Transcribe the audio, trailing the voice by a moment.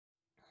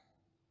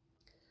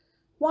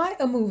Why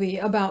a movie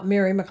about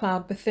Mary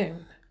McLeod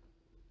Bethune?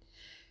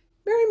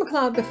 Mary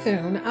McLeod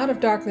Bethune, Out of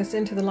Darkness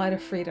into the Light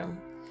of Freedom,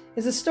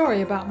 is a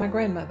story about my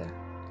grandmother.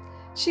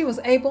 She was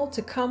able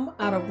to come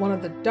out of one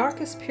of the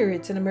darkest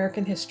periods in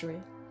American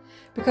history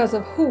because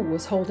of who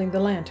was holding the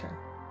lantern: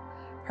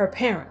 her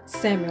parents,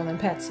 Samuel and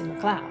Patsy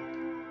McLeod.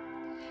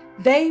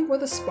 They were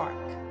the spark.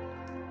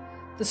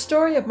 The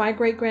story of my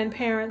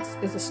great-grandparents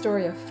is a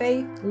story of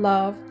faith,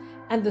 love,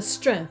 and the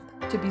strength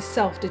to be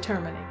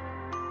self-determining.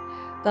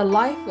 The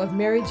life of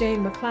Mary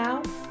Jane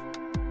McLeod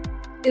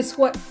is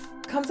what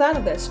comes out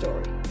of that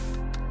story.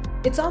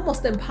 It's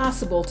almost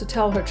impossible to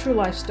tell her true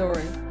life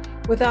story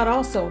without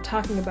also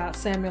talking about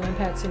Samuel and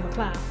Patsy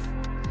McLeod.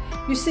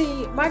 You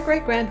see, my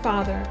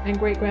great-grandfather and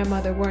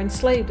great-grandmother were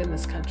enslaved in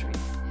this country,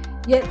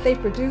 yet they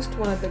produced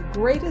one of the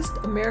greatest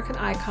American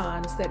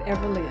icons that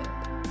ever lived.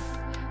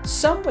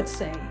 Some would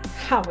say,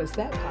 how is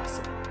that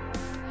possible?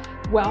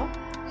 Well,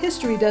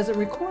 history doesn't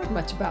record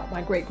much about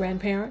my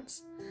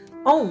great-grandparents,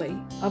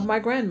 only of my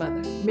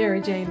grandmother,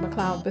 Mary Jane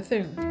McLeod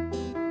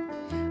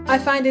Bethune. I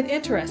find it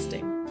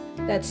interesting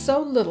that so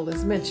little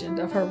is mentioned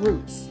of her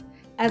roots,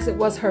 as it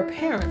was her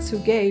parents who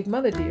gave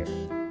Mother Dear,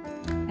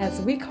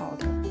 as we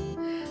called her,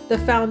 the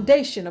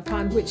foundation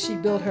upon which she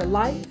built her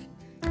life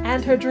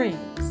and her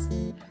dreams.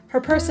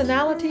 Her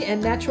personality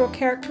and natural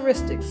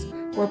characteristics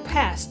were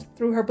passed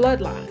through her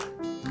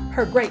bloodline,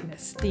 her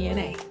greatness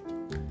DNA.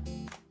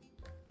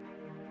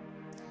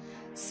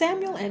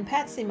 Samuel and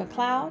Patsy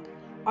McLeod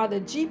are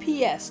the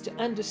GPS to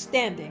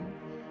understanding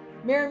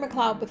Mary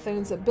McLeod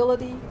Bethune's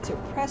ability to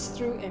press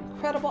through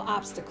incredible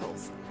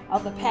obstacles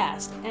of the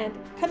past and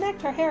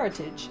connect her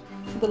heritage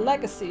to the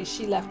legacies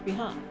she left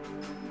behind.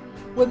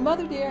 Would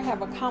Mother Dear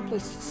have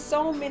accomplished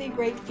so many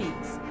great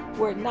feats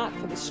were it not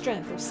for the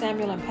strength of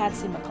Samuel and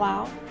Patsy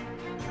McLeod?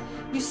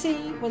 You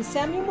see, when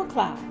Samuel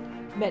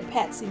McLeod met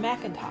Patsy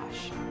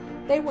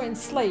McIntosh, they were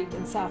enslaved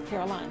in South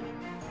Carolina.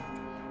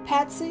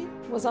 Patsy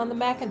was on the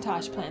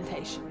McIntosh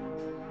plantation,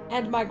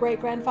 and my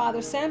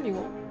great-grandfather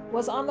Samuel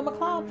was on the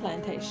McLeod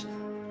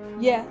plantation.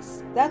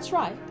 Yes, that's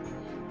right.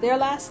 Their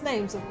last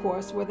names, of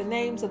course, were the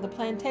names of the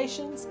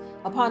plantations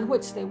upon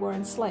which they were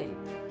enslaved.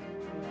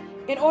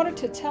 In order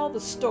to tell the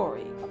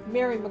story of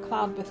Mary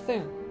McLeod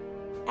Bethune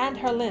and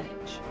her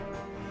lineage,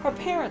 her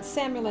parents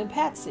Samuel and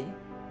Patsy,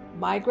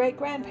 my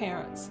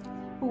great-grandparents,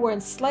 who were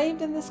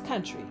enslaved in this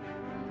country,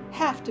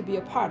 have to be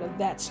a part of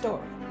that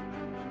story.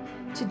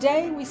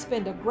 Today, we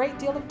spend a great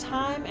deal of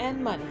time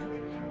and money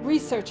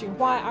researching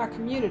why our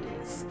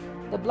communities,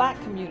 the Black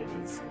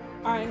communities,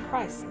 are in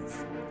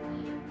crisis.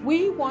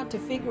 We want to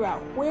figure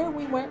out where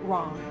we went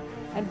wrong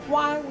and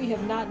why we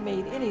have not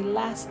made any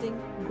lasting,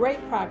 great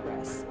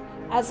progress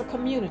as a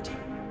community,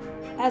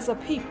 as a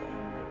people,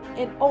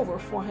 in over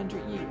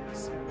 400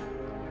 years.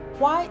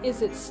 Why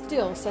is it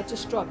still such a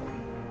struggle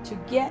to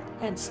get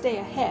and stay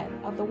ahead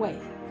of the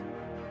wave?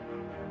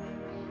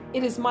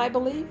 It is my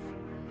belief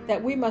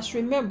that we must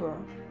remember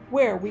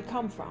where we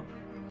come from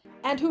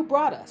and who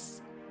brought us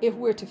if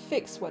we're to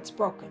fix what's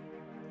broken.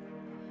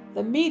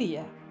 The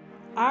media,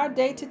 our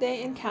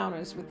day-to-day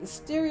encounters with the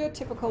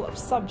stereotypical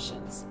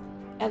assumptions,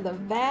 and the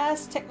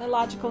vast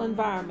technological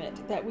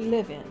environment that we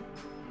live in,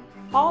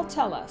 all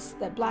tell us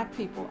that Black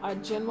people are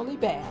generally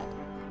bad,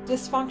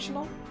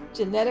 dysfunctional,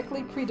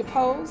 genetically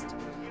predisposed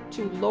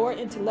to lower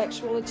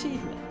intellectual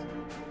achievement,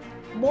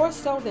 more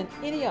so than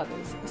any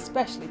others,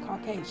 especially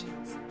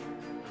Caucasians.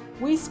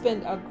 We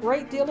spend a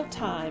great deal of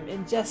time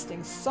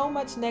ingesting so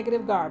much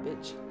negative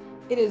garbage,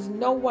 it is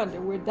no wonder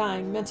we're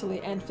dying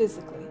mentally and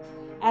physically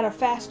at a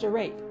faster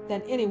rate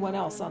than anyone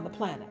else on the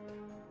planet.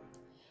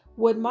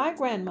 Would my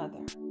grandmother,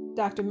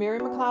 Dr. Mary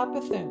McLeod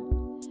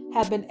Bethune,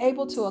 have been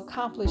able to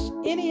accomplish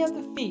any of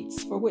the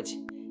feats for which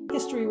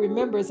history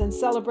remembers and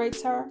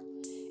celebrates her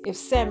if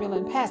Samuel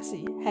and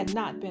Patsy had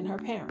not been her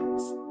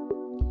parents?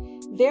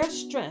 Their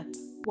strength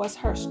was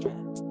her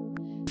strength.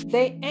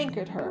 They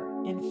anchored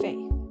her in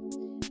faith.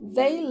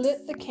 They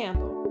lit the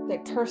candle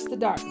that cursed the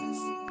darkness,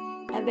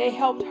 and they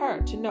helped her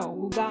to know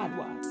who God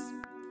was.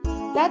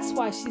 That's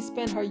why she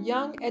spent her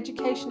young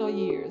educational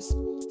years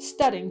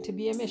studying to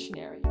be a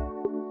missionary.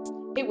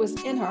 It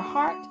was in her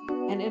heart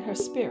and in her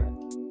spirit.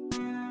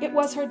 It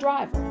was her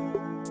driver.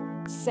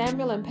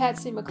 Samuel and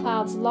Patsy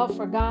McLeod's love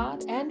for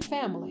God and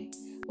family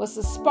was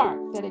the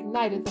spark that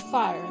ignited the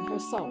fire in her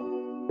soul.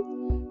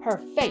 Her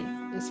faith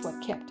is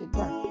what kept it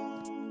burning.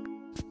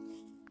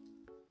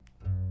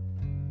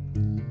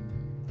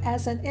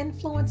 As an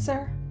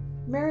influencer,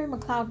 Mary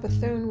McLeod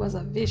Bethune was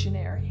a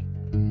visionary.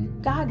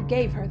 God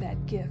gave her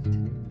that gift.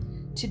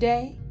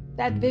 Today,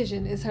 that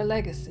vision is her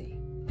legacy.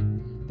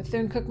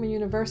 Bethune-Cookman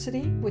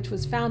University, which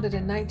was founded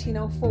in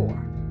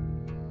 1904.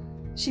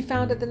 She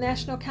founded the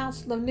National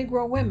Council of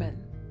Negro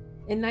Women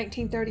in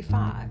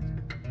 1935.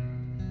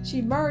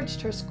 She merged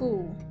her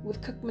school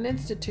with Cookman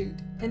Institute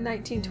in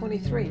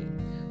 1923,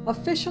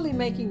 officially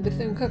making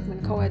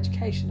Bethune-Cookman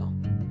coeducational.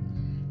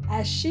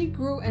 As she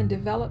grew and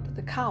developed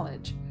the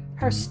college,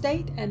 her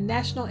state and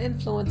national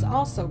influence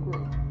also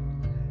grew.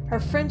 Her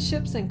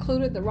friendships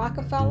included the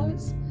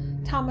Rockefellers,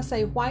 Thomas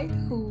A. White,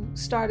 who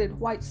started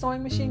White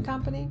Sewing Machine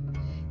Company,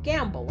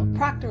 Gamble of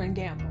Procter &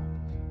 Gamble,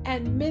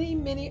 and many,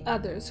 many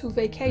others who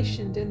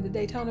vacationed in the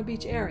Daytona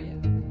Beach area.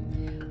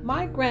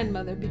 My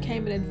grandmother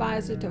became an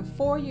advisor to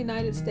 4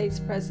 United States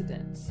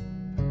presidents.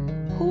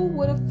 Who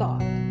would have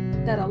thought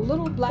that a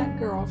little black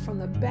girl from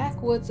the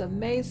backwoods of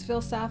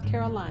Maysville, South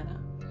Carolina,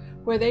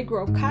 where they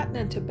grow cotton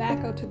and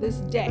tobacco to this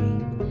day,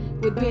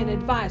 would be an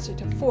advisor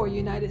to 4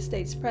 United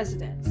States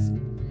presidents?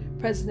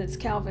 Presidents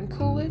Calvin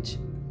Coolidge,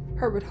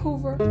 Herbert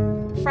Hoover,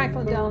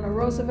 Franklin Delano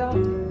Roosevelt,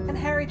 and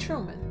Harry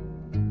Truman.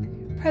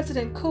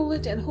 President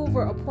Coolidge and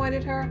Hoover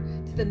appointed her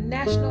to the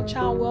National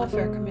Child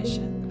Welfare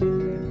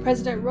Commission.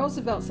 President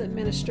Roosevelt's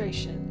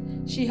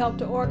administration, she helped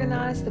to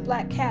organize the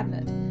Black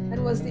Cabinet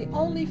and was the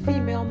only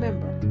female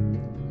member.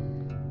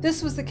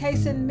 This was the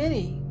case in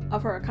many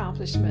of her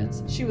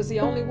accomplishments. She was the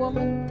only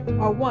woman,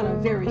 or one of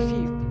very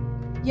few.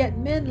 Yet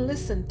men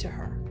listened to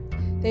her.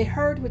 They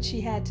heard what she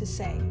had to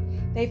say.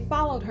 They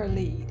followed her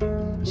lead.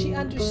 She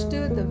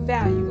understood the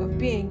value of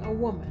being a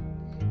woman,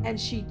 and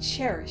she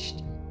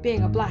cherished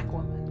being a black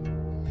woman.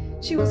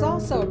 She was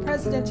also a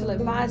presidential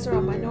advisor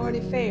on minority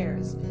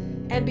affairs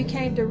and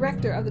became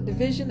director of the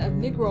Division of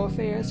Negro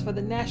Affairs for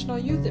the National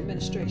Youth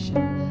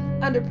Administration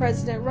under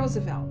President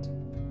Roosevelt.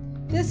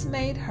 This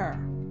made her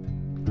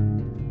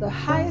the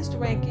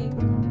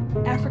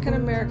highest-ranking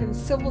African-American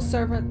civil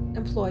servant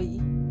employee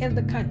in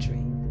the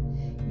country.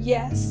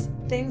 Yes,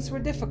 things were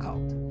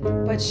difficult,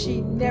 but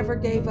she never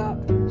gave up,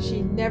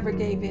 she never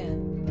gave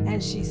in,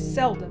 and she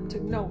seldom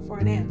took no for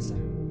an answer.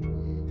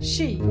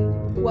 She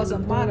was a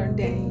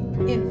modern-day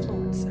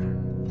influencer.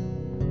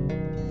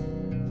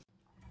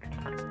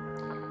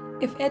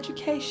 If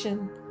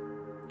education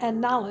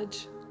and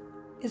knowledge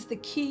is the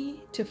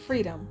key to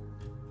freedom,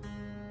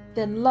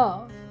 then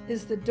love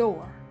is the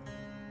door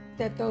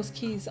that those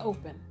keys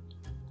open.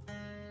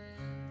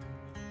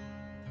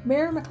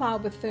 Mary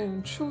McLeod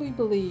Bethune truly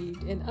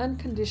believed in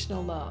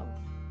unconditional love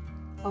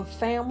of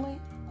family,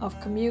 of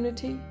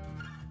community,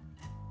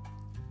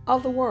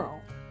 of the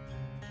world,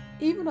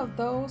 even of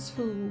those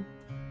who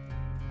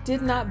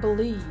did not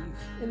believe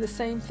in the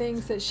same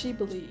things that she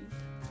believed.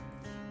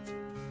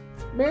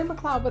 Mary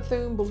McLeod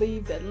Bethune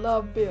believed that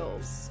love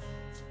builds.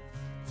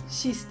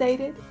 She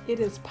stated, "It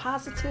is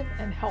positive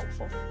and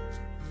helpful.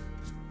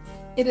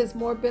 It is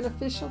more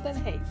beneficial than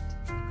hate.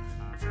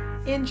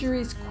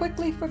 Injuries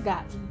quickly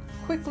forgotten,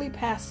 quickly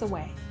pass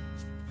away.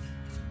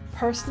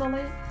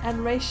 Personally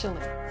and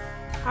racially,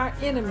 our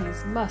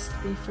enemies must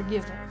be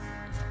forgiven.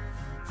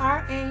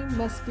 Our aim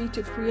must be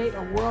to create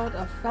a world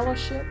of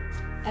fellowship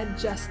and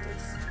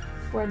justice,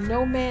 where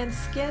no man's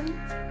skin,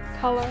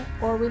 color,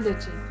 or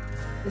religion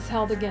is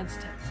held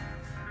against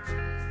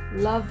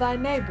him. Love thy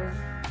neighbor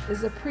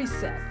is a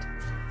precept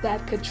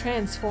that could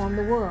transform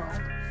the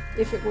world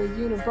if it were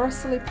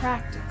universally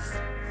practiced.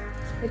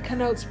 It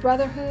connotes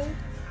brotherhood,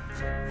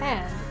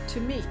 and to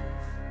me,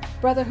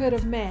 brotherhood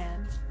of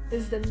man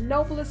is the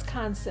noblest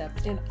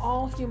concept in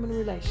all human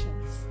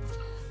relations.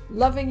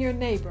 Loving your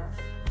neighbor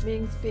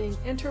means being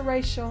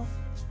interracial,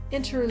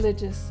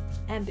 interreligious,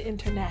 and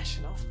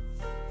international."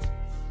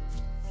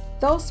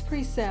 Those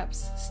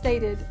precepts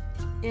stated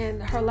in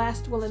her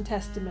last will and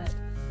testament,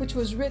 which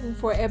was written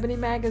for Ebony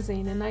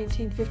magazine in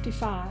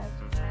 1955,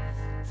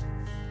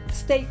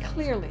 state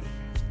clearly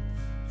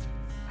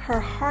her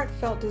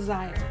heartfelt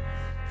desire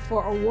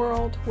for a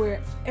world where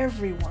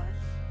everyone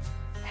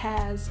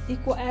has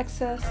equal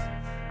access,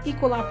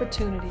 equal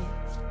opportunity,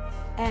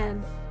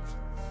 and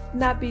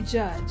not be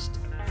judged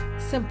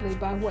simply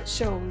by what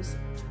shows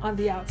on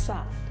the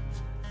outside.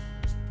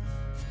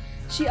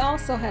 She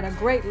also had a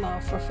great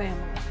love for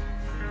family.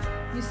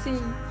 You see,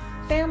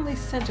 family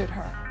centered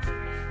her.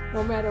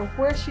 No matter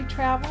where she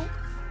traveled,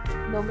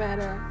 no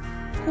matter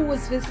who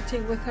was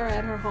visiting with her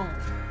at her home,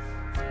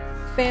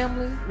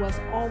 family was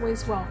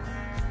always welcome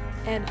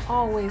and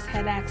always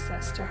had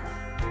access to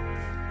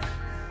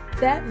her.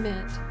 That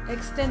meant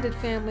extended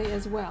family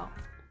as well.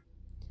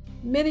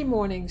 Many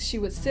mornings she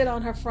would sit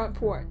on her front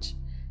porch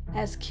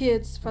as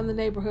kids from the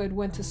neighborhood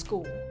went to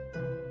school.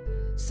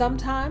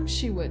 Sometimes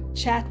she would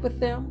chat with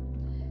them,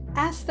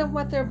 ask them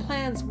what their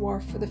plans were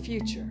for the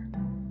future.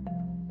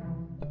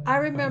 I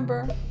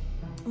remember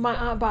my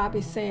Aunt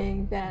Bobby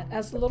saying that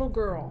as a little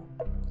girl,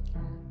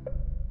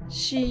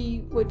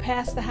 she would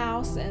pass the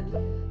house and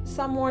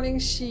some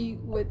mornings she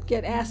would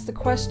get asked the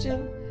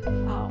question,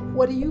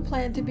 "What do you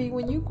plan to be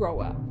when you grow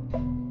up?"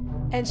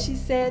 And she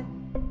said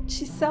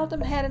she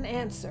seldom had an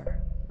answer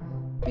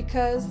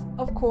because,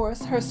 of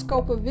course, her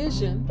scope of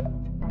vision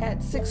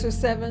at 6 or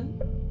 7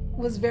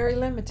 was very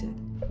limited.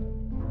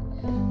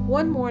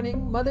 One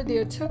morning, Mother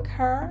Dear took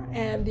her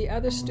and the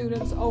other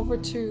students over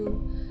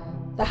to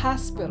the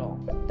hospital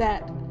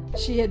that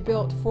she had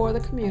built for the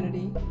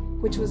community,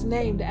 which was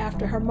named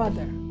after her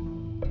mother,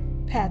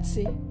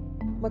 Patsy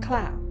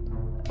McLeod.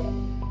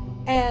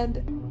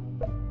 And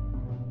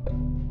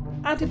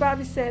Auntie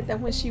Bobby said that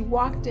when she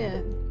walked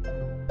in,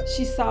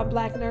 she saw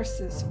black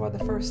nurses for the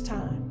first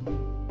time.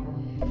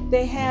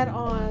 They had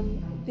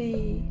on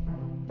the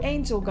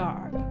angel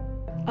garb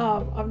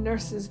of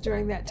nurses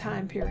during that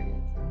time period.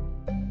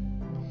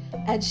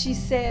 And she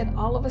said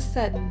all of a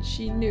sudden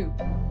she knew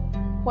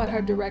what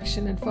her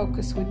direction and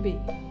focus would be.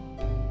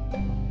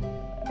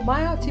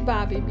 My Auntie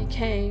Bobby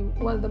became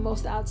one of the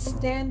most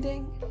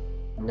outstanding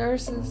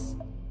nurses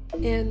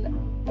in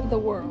the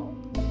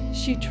world.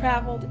 She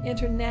traveled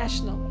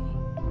internationally,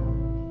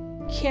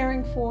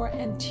 caring for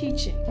and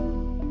teaching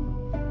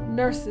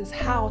nurses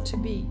how to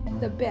be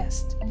the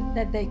best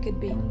that they could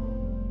be.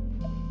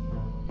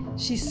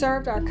 She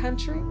served our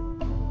country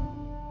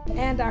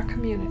and our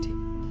community,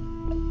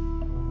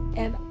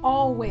 and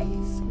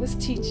always was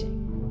teaching.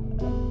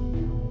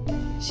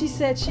 She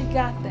said she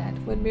got that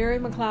when Mary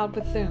McLeod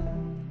Bethune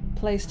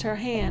placed her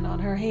hand on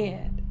her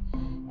head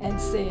and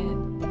said,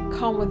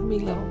 "Come with me,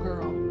 little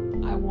girl.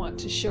 I want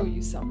to show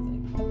you something."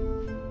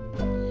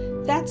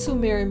 That's who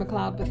Mary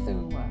McLeod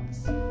Bethune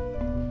was.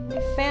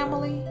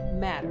 Family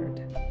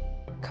mattered.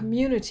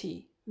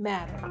 Community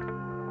mattered.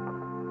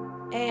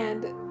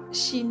 And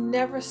she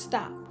never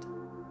stopped.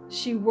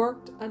 She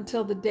worked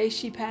until the day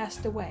she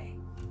passed away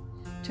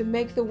to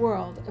make the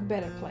world a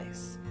better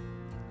place.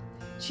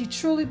 She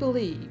truly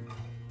believed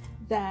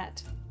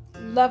that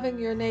loving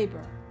your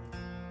neighbor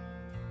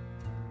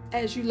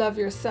as you love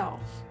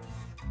yourself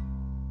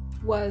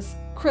was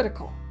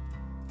critical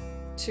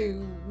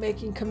to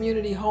making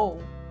community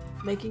whole,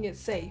 making it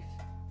safe,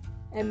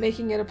 and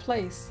making it a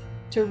place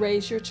to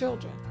raise your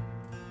children.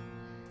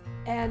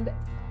 And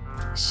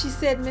she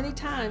said many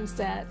times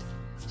that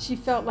she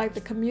felt like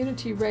the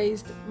community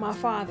raised my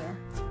father,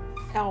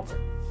 Albert,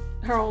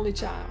 her only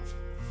child,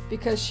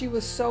 because she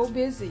was so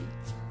busy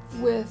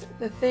with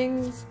the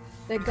things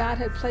that God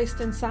had placed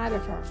inside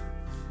of her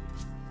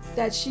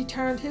that she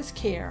turned his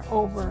care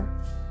over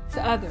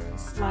to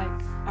others, like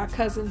our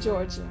cousin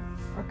Georgia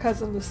or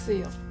cousin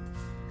Lucille.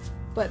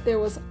 But there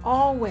was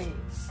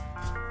always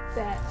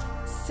that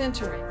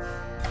centering.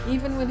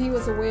 Even when he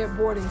was away at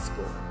boarding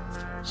school,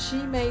 she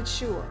made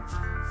sure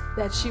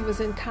that she was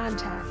in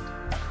contact.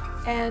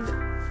 And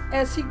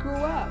as he grew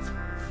up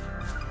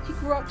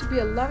to be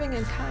a loving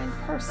and kind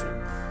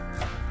person.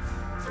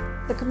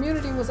 The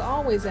community was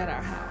always at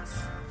our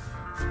house.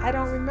 I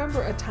don't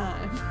remember a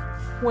time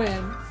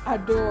when our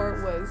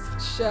door was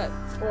shut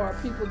or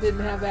people didn't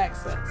have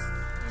access.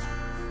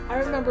 I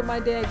remember my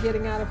dad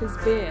getting out of his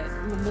bed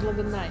in the middle of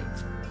the night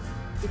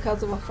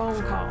because of a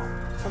phone call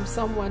from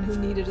someone who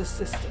needed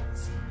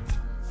assistance.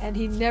 And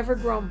he never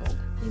grumbled,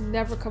 he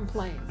never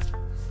complained.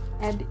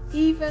 And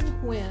even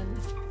when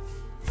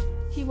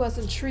he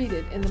wasn't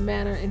treated in the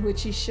manner in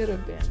which he should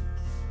have been,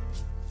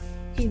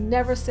 he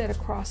never said a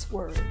cross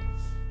word.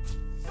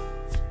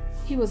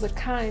 He was a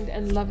kind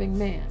and loving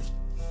man.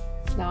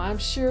 Now, I'm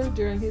sure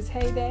during his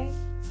heyday,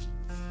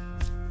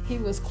 he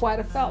was quite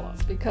a fellow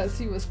because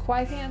he was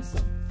quite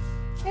handsome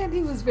and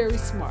he was very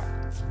smart.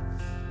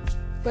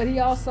 But he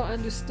also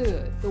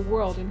understood the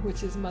world in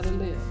which his mother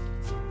lived.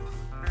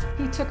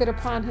 He took it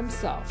upon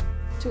himself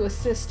to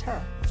assist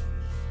her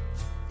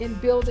in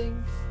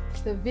building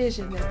the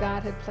vision that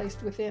God had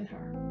placed within her.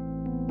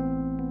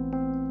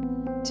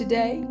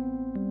 Today,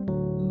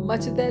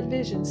 much of that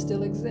vision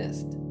still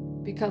exists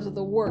because of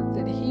the work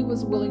that he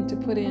was willing to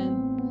put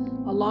in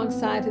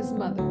alongside his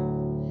mother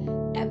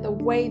and the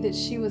way that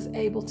she was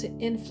able to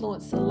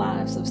influence the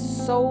lives of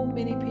so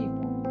many people.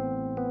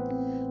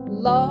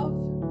 Love,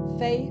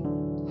 faith,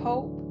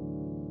 hope,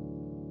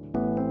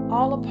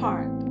 all a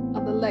part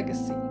of the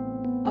legacy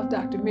of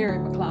Dr. Mary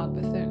McLeod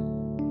Bethune.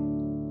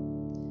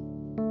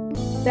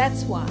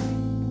 That's why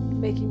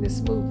making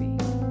this movie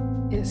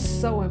is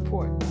so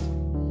important,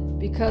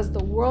 because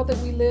the world that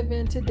we live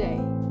in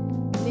today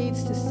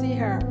needs to see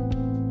her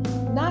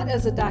not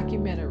as a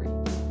documentary,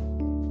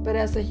 but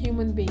as a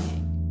human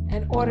being,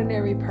 an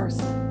ordinary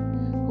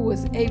person who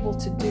was able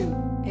to do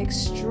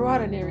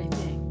extraordinary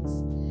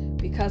things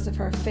because of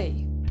her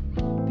faith,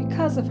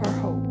 because of her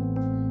hope,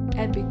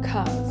 and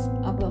because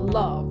of the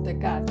love that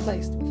God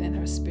placed within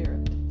her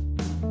spirit.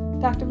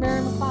 Dr.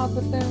 Mary McLeod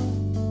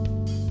Bethune,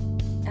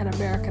 an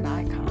American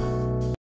icon.